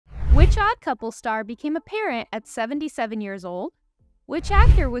Which odd couple star became a parent at 77 years old? Which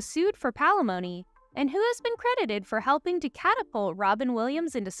actor was sued for palimony? And who has been credited for helping to catapult Robin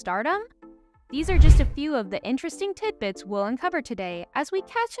Williams into stardom? These are just a few of the interesting tidbits we'll uncover today as we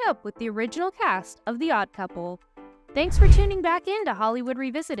catch up with the original cast of The Odd Couple. Thanks for tuning back in to Hollywood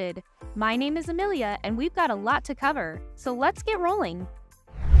Revisited. My name is Amelia, and we've got a lot to cover, so let's get rolling.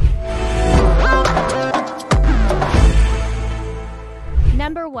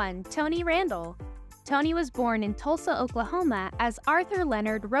 Number 1. Tony Randall. Tony was born in Tulsa, Oklahoma as Arthur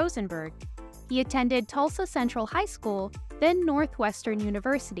Leonard Rosenberg. He attended Tulsa Central High School, then Northwestern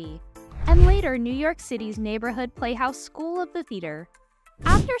University, and later New York City's Neighborhood Playhouse School of the Theater.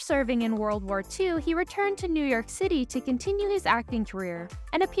 After serving in World War II, he returned to New York City to continue his acting career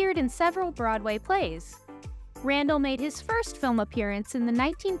and appeared in several Broadway plays. Randall made his first film appearance in the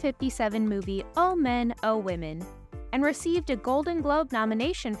 1957 movie Oh Men, Oh Women, and received a Golden Globe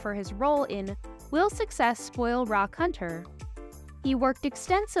nomination for his role in Will Success Spoil Rock Hunter? He worked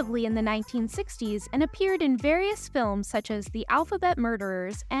extensively in the 1960s and appeared in various films such as The Alphabet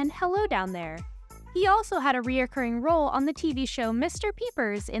Murderers and Hello Down There. He also had a recurring role on the TV show Mr.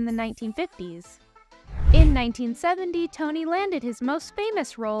 Peepers in the 1950s. In 1970, Tony landed his most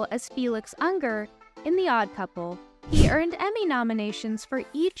famous role as Felix Unger in The Odd Couple. He earned Emmy nominations for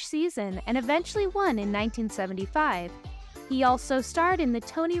each season and eventually won in 1975. He also starred in The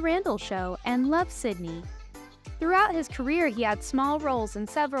Tony Randall Show and Love, Sidney. Throughout his career, he had small roles in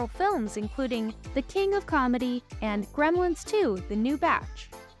several films, including The King of Comedy and Gremlins 2: The New Batch.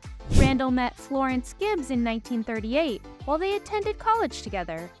 Randall met Florence Gibbs in 1938 while they attended college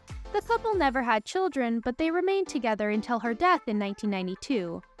together. The couple never had children, but they remained together until her death in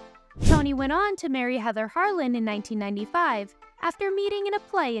 1992. Tony went on to marry Heather Harlan in 1995 after meeting in a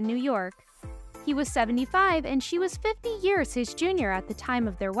play in New York. He was 75 and she was 50 years his junior at the time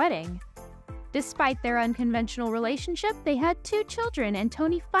of their wedding. Despite their unconventional relationship, they had 2 children, and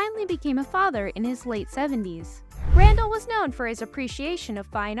Tony finally became a father in his late 70s. Randall was known for his appreciation of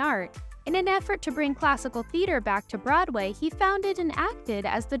fine art. In an effort to bring classical theater back to Broadway, he founded and acted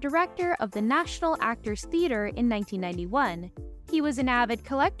as the director of the National Actors Theater in 1991. He was an avid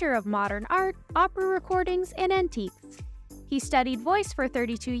collector of modern art, opera recordings, and antiques. He studied voice for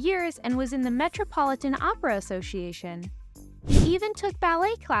 32 years and was in the Metropolitan Opera Association. He even took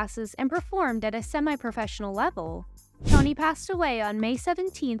ballet classes and performed at a semi-professional level. Tony passed away on May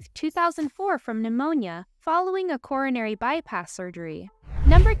 17, 2004 from pneumonia following a coronary bypass surgery.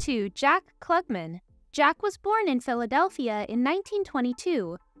 Number 2. Jack Klugman. Jack was born in Philadelphia in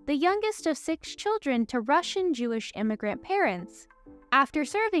 1922, the youngest of 6 children to Russian Jewish immigrant parents. After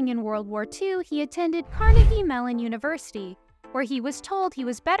serving in World War II, he attended Carnegie Mellon University, where he was told he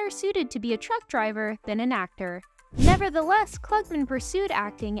was better suited to be a truck driver than an actor. Nevertheless, Klugman pursued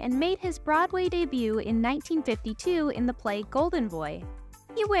acting and made his Broadway debut in 1952 in the play Golden Boy.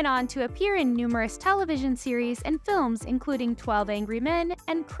 He went on to appear in numerous television series and films including 12 Angry Men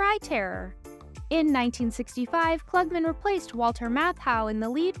and Cry Terror. In 1965, Klugman replaced Walter Matthau in the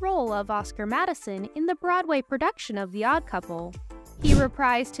lead role of Oscar Madison in the Broadway production of The Odd Couple. He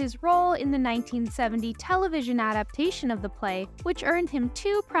reprised his role in the 1970 television adaptation of the play, which earned him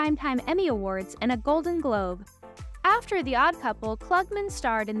 2 Primetime Emmy Awards and a Golden Globe. After The Odd Couple, Klugman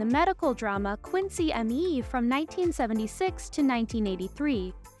starred in the medical drama Quincy M.E. from 1976 to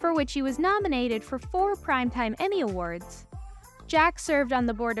 1983, for which he was nominated for 4 Primetime Emmy Awards. Jack served on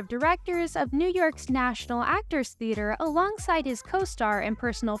the board of directors of New York's National Actors Theater alongside his co-star and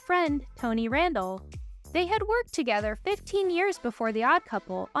personal friend, Tony Randall. They had worked together 15 years before The Odd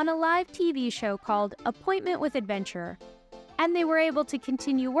Couple on a live TV show called Appointment with Adventure, and they were able to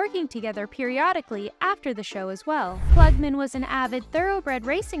continue working together periodically after the show as well. Klugman was an avid thoroughbred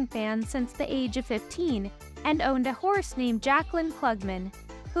racing fan since the age of 15 and owned a horse named Jacqueline Klugman,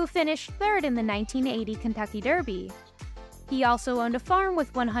 who finished 3rd in the 1980 Kentucky Derby. He also owned a farm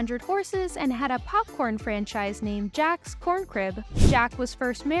with 100 horses and had a popcorn franchise named Jack's Corn Crib. Jack was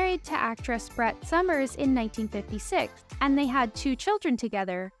first married to actress Brett Somers in 1956, and they had 2 children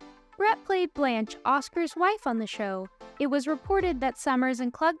together. Brett played Blanche, Oscar's wife on the show. It was reported that Somers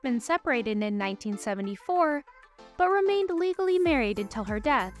and Klugman separated in 1974, but remained legally married until her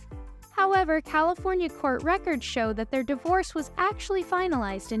death. However, California court records show that their divorce was actually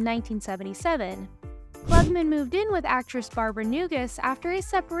finalized in 1977. Klugman moved in with actress Barbara Nugas after his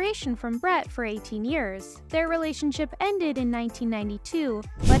separation from Brett for 18 years. Their relationship ended in 1992,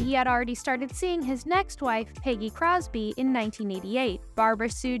 but he had already started seeing his next wife, Peggy Crosby, in 1988. Barbara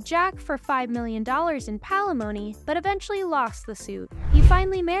sued Jack for $5 million in palimony, but eventually lost the suit. He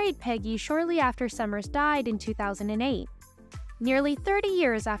finally married Peggy shortly after Somers died in 2008. nearly 30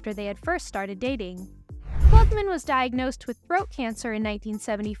 years after they had first started dating. Klugman was diagnosed with throat cancer in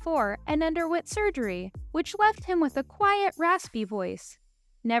 1974 and underwent surgery, which left him with a quiet, raspy voice.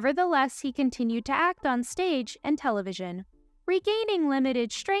 Nevertheless, he continued to act on stage and television, regaining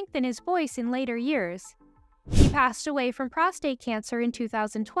limited strength in his voice in later years. He passed away from prostate cancer in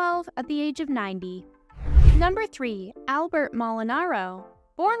 2012 at the age of 90. Number 3. Albert Molinaro.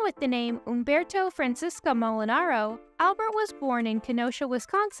 Born with the name Umberto Francisco Molinaro, Albert was born in Kenosha,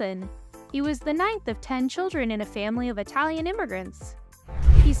 Wisconsin. He was the 9th of 10 children in a family of Italian immigrants.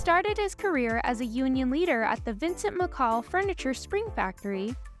 He started his career as a union leader at the Vincent McCall Furniture Spring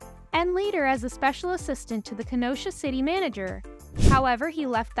Factory, and later as a special assistant to the Kenosha city manager. However, he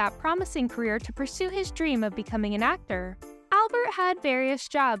left that promising career to pursue his dream of becoming an actor. Albert had various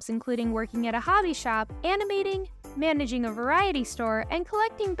jobs, including working at a hobby shop, animating, managing a variety store, and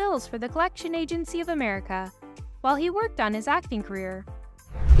collecting bills for the Collection Agency of America, while he worked on his acting career.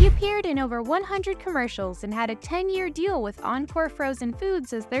 He appeared in over 100 commercials and had a 10-year deal with Encore Frozen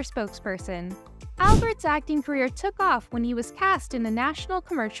Foods as their spokesperson. Albert's acting career took off when he was cast in a national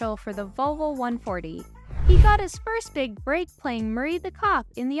commercial for the Volvo 140. He got his first big break playing Murray the Cop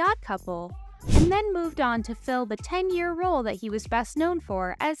in The Odd Couple, and then moved on to fill the 10-year role that he was best known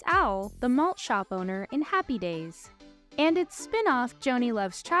for as Al, the malt shop owner in Happy Days, and its spin-off Joni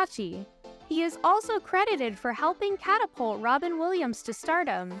Loves Chachi. He is also credited for helping catapult Robin Williams to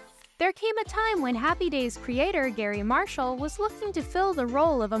stardom. There came a time when Happy Days creator Garry Marshall was looking to fill the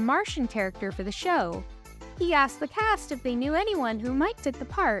role of a Martian character for the show. He asked the cast if they knew anyone who might fit the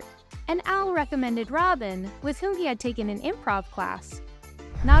part, and Al recommended Robin, with whom he had taken an improv class.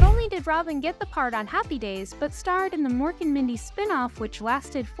 Not only did Robin get the part on Happy Days, but starred in the Mork and Mindy spin-off, which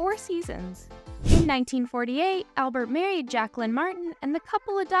lasted 4 seasons. In 1948, Albert married Jacqueline Martin, and the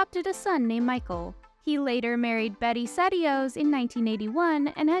couple adopted a son named Michael. He later married Betty Sedios in 1981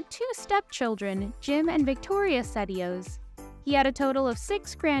 and had 2 stepchildren, Jim and Victoria Sedios. He had a total of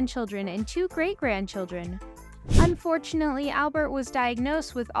 6 grandchildren and 2 great-grandchildren. Unfortunately, Albert was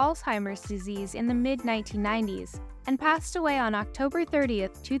diagnosed with Alzheimer's disease in the mid-1990s and passed away on October 30,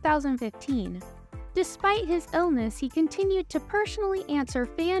 2015. Despite his illness, he continued to personally answer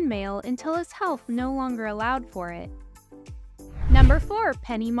fan mail until his health no longer allowed for it. Number 4.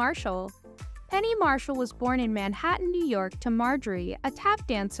 Penny Marshall. Penny Marshall was born in Manhattan, New York to Marjorie, a tap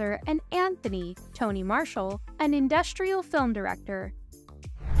dancer, and Anthony, Tony Marshall, an industrial film director.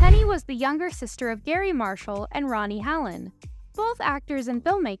 Penny was the younger sister of Garry Marshall and Ronnie Hallen, both actors and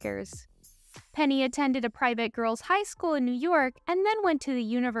filmmakers. Penny attended a private girls' high school in New York and then went to the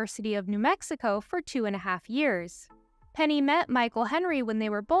University of New Mexico for 2.5 years. Penny met Michael Henry when they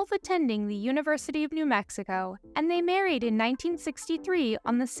were both attending the University of New Mexico, and they married in 1963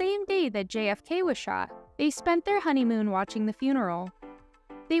 on the same day that JFK was shot. They spent their honeymoon watching the funeral.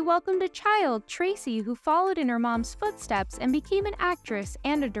 They welcomed a child, Tracy, who followed in her mom's footsteps and became an actress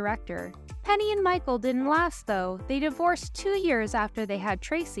and a director. Penny and Michael didn't last, though. They divorced 2 years after they had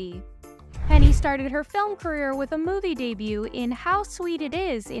Tracy. Penny started her film career with a movie debut in How Sweet It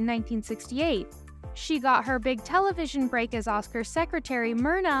Is in 1968. She got her big television break as Oscar's secretary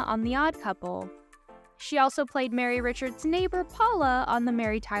Myrna on The Odd Couple. She also played Mary Richards' neighbor Paula on The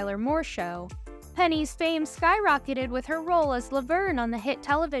Mary Tyler Moore Show. Penny's fame skyrocketed with her role as Laverne on the hit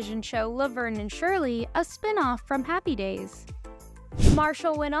television show Laverne and Shirley, a spin-off from Happy Days.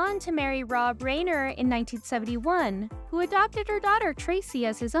 Marshall went on to marry Rob Reiner in 1971, who adopted her daughter Tracy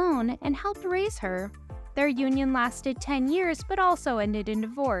as his own and helped raise her. Their union lasted 10 years but also ended in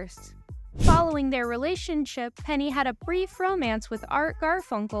divorce. Following their relationship, Penny had a brief romance with Art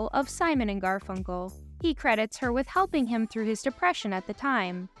Garfunkel of Simon & Garfunkel. He credits her with helping him through his depression at the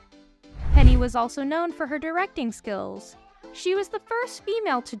time. Penny was also known for her directing skills. She was the first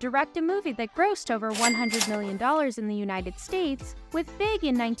female to direct a movie that grossed over $100 million in the United States, with Big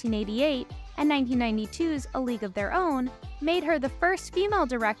in 1988, and 1992's A League of Their Own made her the first female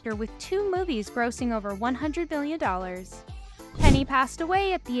director with 2 movies grossing over $100 million. Penny passed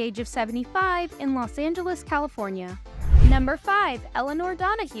away at the age of 75 in Los Angeles, California. Number 5. Elinor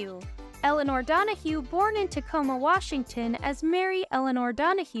Donahue. Elinor Donahue, born in Tacoma, Washington as Mary Elinor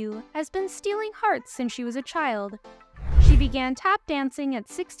Donahue, has been stealing hearts since she was a child. She began tap dancing at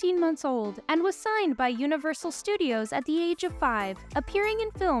 16 months old and was signed by Universal Studios at the age of 5, appearing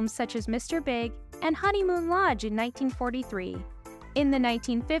in films such as Mr. Big and Honeymoon Lodge in 1943. In the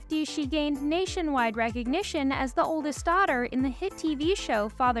 1950s, she gained nationwide recognition as the oldest daughter in the hit TV show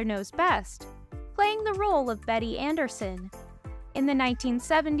Father Knows Best, playing the role of Betty Anderson. In the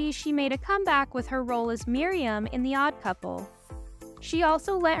 1970s, she made a comeback with her role as Miriam in The Odd Couple. She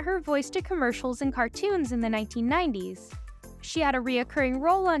also lent her voice to commercials and cartoons in the 1990s. She had a reoccurring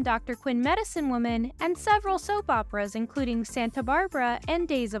role on Dr. Quinn Medicine Woman and several soap operas including Santa Barbara and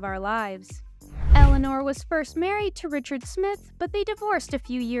Days of Our Lives. Elinor was first married to Richard Smith, but they divorced a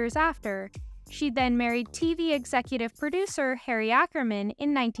few years after. She then married TV executive producer Harry Ackerman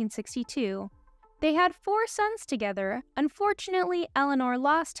in 1962. They had 4 sons together. Unfortunately, Elinor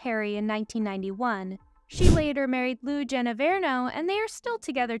lost Harry in 1991. She later married Lou Genoverno, and they are still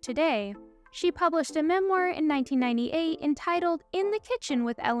together today. She published a memoir in 1998 entitled In the Kitchen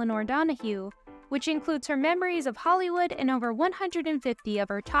with Elinor Donahue, which includes her memories of Hollywood and over 150 of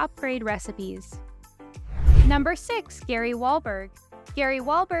her top-grade recipes. Number 6. Garry Walberg. Garry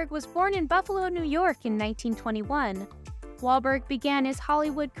Walberg was born in Buffalo, New York in 1921. Walberg began his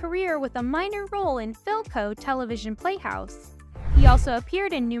Hollywood career with a minor role in Philco Television Playhouse. He also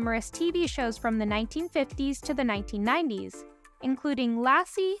appeared in numerous TV shows from the 1950s to the 1990s, including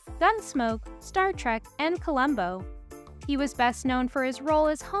Lassie, Gunsmoke, Star Trek, and Columbo. He was best known for his role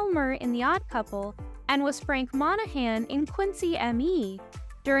as Homer in The Odd Couple and was Frank Monahan in Quincy M.E.,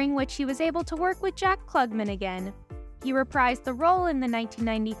 during which he was able to work with Jack Klugman again. He reprised the role in the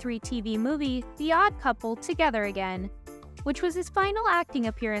 1993 TV movie The Odd Couple Together Again, which was his final acting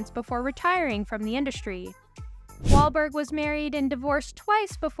appearance before retiring from the industry. Walberg was married and divorced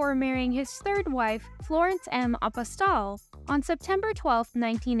twice before marrying his third wife, Florence M. Stahl, on September 12,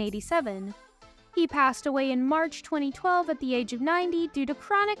 1987. He passed away in March 2012 at the age of 90 due to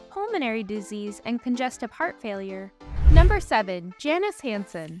chronic pulmonary disease and congestive heart failure. Number 7. Janis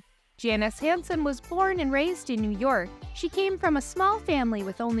Hansen. Janis Hansen was born and raised in New York. She came from a small family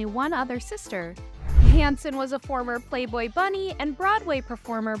with only one other sister. Hansen was a former Playboy bunny and Broadway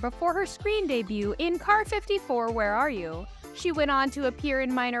performer before her screen debut in Car 54 Where Are You? She went on to appear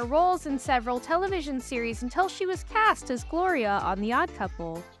in minor roles in several television series until she was cast as Gloria on The Odd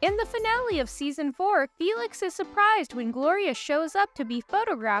Couple. In the finale of Season 4, Felix is surprised when Gloria shows up to be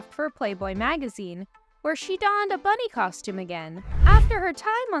photographed for Playboy magazine, where she donned a bunny costume again. After her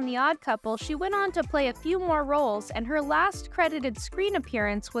time on The Odd Couple, she went on to play a few more roles, and her last credited screen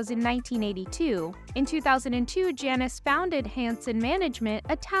appearance was in 1982. In 2002, Janis founded Hansen Management,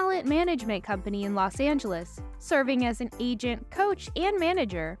 a talent management company in Los Angeles, serving as an agent, coach, and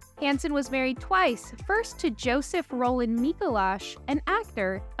manager. Hansen was married twice, first to Joseph Roland Mikulash, an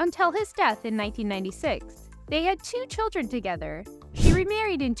actor, until his death in 1996. They had 2 children together. She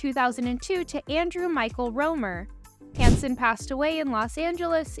remarried in 2002 to Andrew Michael Romer. Hansen passed away in Los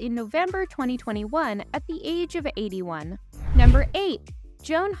Angeles in November 2021 at the age of 81. Number 8.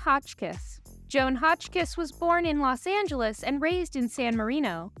 Joan Hotchkis. Joan Hotchkis was born in Los Angeles and raised in San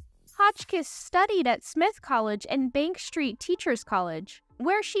Marino. Hotchkis studied at Smith College and Bank Street Teachers College,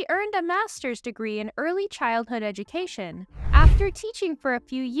 where she earned a master's degree in early childhood education. After teaching for a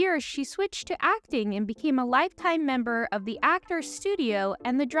few years, she switched to acting and became a lifetime member of the Actors Studio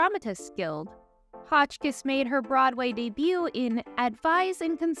and the Dramatists Guild. Hotchkis made her Broadway debut in Advise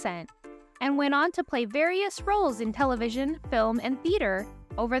and Consent, and went on to play various roles in television, film, and theater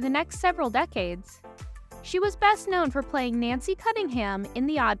over the next several decades. She was best known for playing Nancy Cunningham in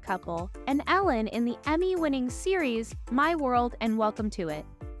The Odd Couple and Ellen in the Emmy-winning series My World and Welcome to It.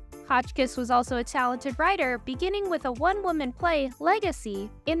 Hotchkis was also a talented writer, beginning with a one-woman play,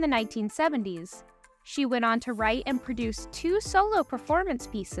 Legacy, in the 1970s. She went on to write and produce 2 solo performance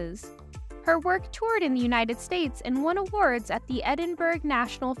pieces. Her work toured in the United States and won awards at the Edinburgh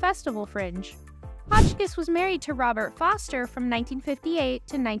National Festival Fringe. Hotchkis was married to Robert Foster from 1958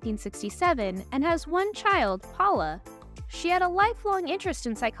 to 1967 and has 1 child, Paula. She had a lifelong interest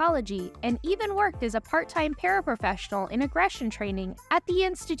in psychology and even worked as a part-time paraprofessional in aggression training at the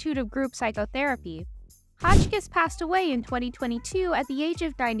Institute of Group Psychotherapy. Hotchkis passed away in 2022 at the age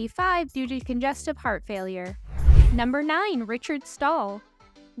of 95 due to congestive heart failure. Number 9. Richard Stahl.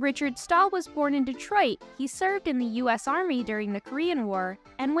 Richard Stahl was born in Detroit. He served in the U.S. Army during the Korean War,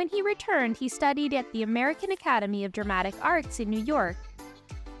 and when he returned, he studied at the American Academy of Dramatic Arts in New York,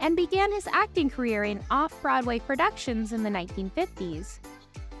 and began his acting career in off-Broadway productions in the 1950s.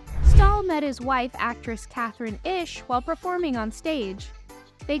 Stahl met his wife, actress Catherine Ish, while performing on stage.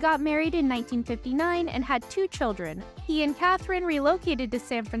 They got married in 1959 and had 2 children. He and Catherine relocated to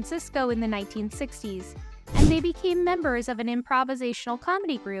San Francisco in the 1960s, and they became members of an improvisational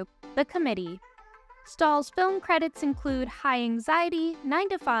comedy group, The Committee. Stahl's film credits include High Anxiety, 9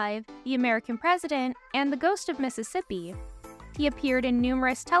 to 5, The American President, and The Ghost of Mississippi. He appeared in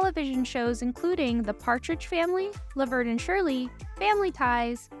numerous television shows including The Partridge Family, Laverne and Shirley, Family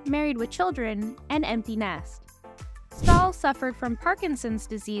Ties, Married with Children, and Empty Nest. Stahl suffered from Parkinson's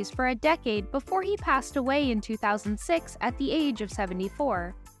disease for a decade before he passed away in 2006 at the age of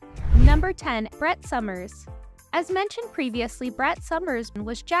 74. Number 10. Brett Somers. As mentioned previously, Brett Summers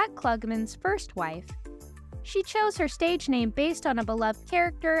was Jack Klugman's first wife. She chose her stage name based on a beloved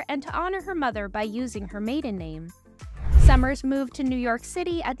character and to honor her mother by using her maiden name. Summers moved to New York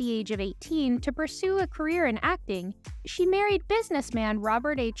City at the age of 18 to pursue a career in acting. She married businessman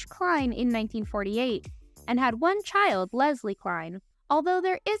Robert H. Klein in 1948 and had one child, Leslie Klein. Although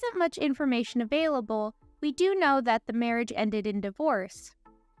there isn't much information available, we do know that the marriage ended in divorce.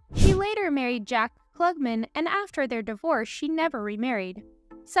 She later married Jack Klugman, and after their divorce, she never remarried.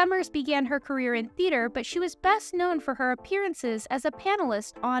 Summers began her career in theater, but she was best known for her appearances as a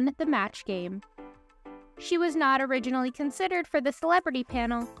panelist on The Match Game. She was not originally considered for the celebrity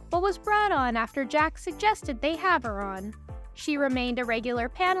panel, but was brought on after Jack suggested they have her on. She remained a regular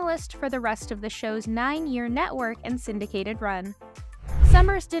panelist for the rest of the show's 9-year network and syndicated run.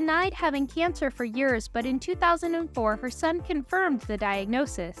 Summers denied having cancer for years, but in 2004, her son confirmed the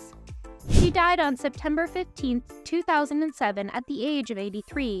diagnosis. She died on September 15, 2007 at the age of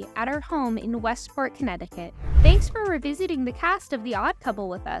 83 at her home in Westport, Connecticut. Thanks for revisiting the cast of The Odd Couple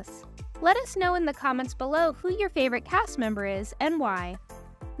with us. Let us know in the comments below who your favorite cast member is and why.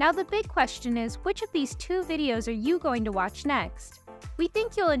 Now the big question is, which of these 2 videos are you going to watch next? We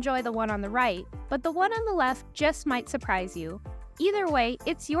think you'll enjoy the one on the right, but the one on the left just might surprise you. Either way,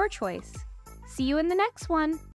 it's your choice. See you in the next one!